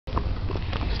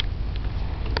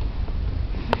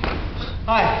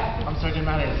Hi, I'm Sergeant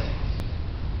Manners.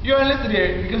 You're enlisted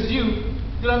here because you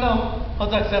don't know how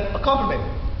to accept a compliment.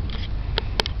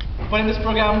 But in this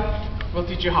program, we'll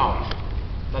teach you how.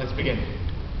 Let us begin.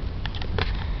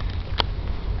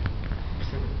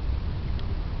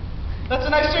 That's a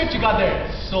nice shirt you got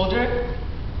there, soldier.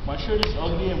 My shirt is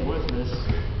ugly and worthless.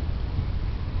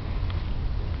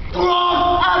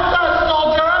 Wrong answer,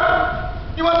 soldier!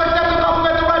 You must accept the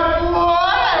compliment the right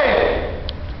way!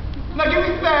 Now give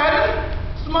me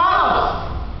 10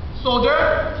 smiles, soldier.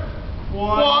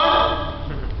 One,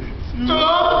 two,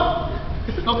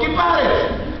 now keep at it.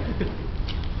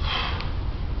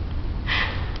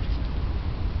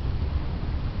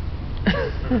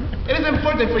 It is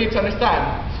important for you to understand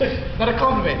that a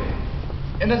compliment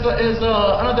is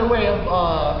another way of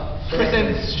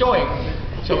person showing,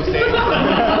 shall we say,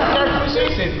 their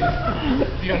appreciation.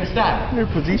 Do you understand? Their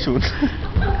position.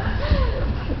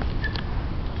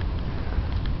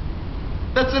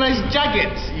 That's a nice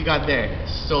jacket you got there,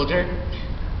 soldier.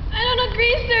 I don't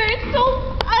agree, sir. It's so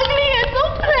ugly and so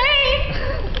plain.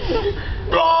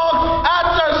 Wrong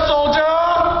answer, soldier!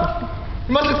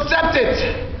 You must accept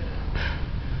it.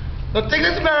 Now take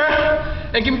this mirror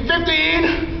and give me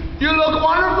 15. You look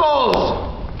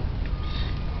wonderful.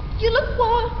 You look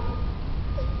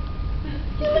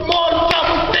More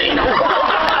self-esteem.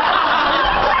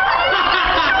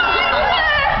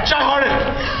 Try harder.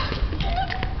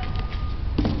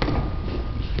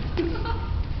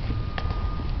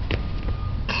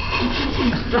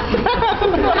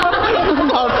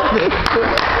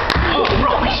 Oh,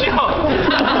 wrong show.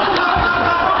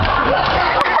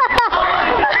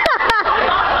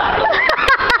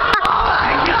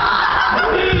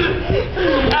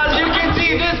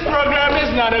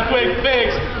 Not a quick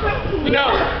fix. You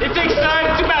know, it takes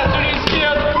time to master these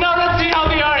skills. Now let's see how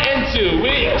they are in 2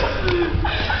 weeks.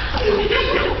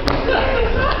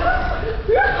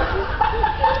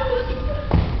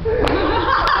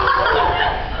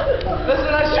 That's a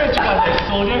nice shirt you got there,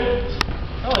 soldier.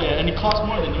 Oh yeah, and it costs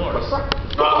more than yours.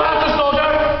 Wrong answer,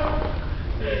 soldier.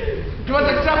 You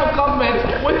must accept a compliment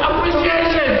with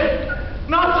appreciation,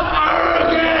 not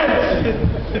arrogance.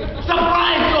 Stop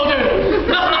lying, soldier.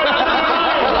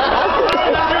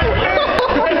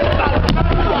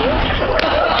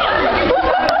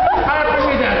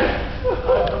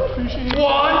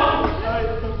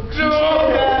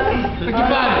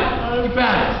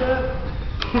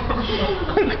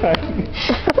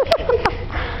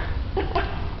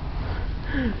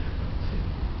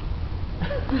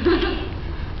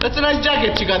 That's a nice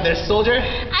jacket you got there, soldier.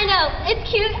 I know. It's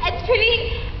cute, it's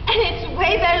pretty, and it's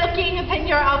way better looking than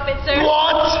your outfit, sir.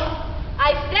 What?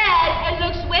 I said it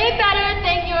looks way better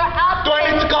than your outfit. Do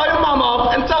I need to call your mom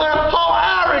up and tell her how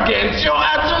arrogant your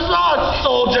answers are,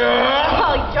 soldier?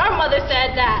 Oh, your mother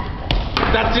said that.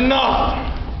 That's enough.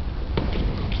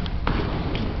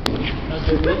 Now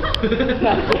give me.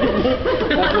 Now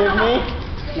give me.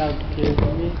 Now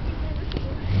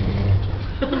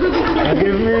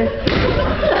give me.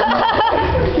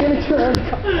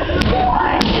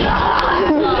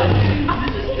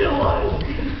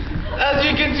 As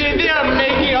you can see, they are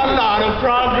making a lot of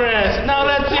progress. Now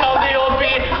let's see how they will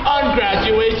be on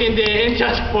graduation day in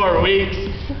just 4 weeks.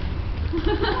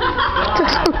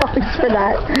 For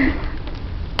that.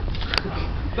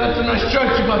 That's a nice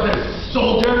shirt you got there,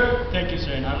 soldier. Thank you,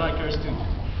 sir, and I like yours too.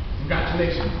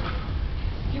 Congratulations.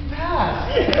 You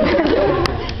passed.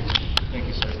 Thank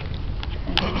you, sir.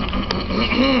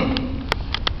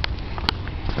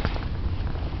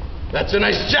 That's a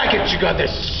nice jacket you got there,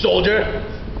 soldier.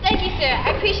 Thank you, sir.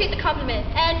 I appreciate the compliment.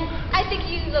 And I think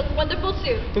you look wonderful,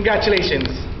 too. Congratulations.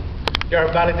 You're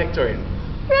a valedictorian.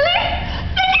 Really?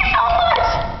 Thank you so much!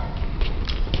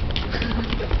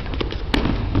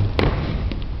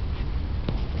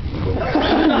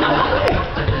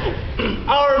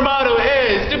 Our motto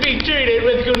is, to be treated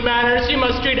with good manners, you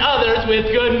must treat others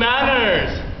with good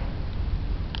manners.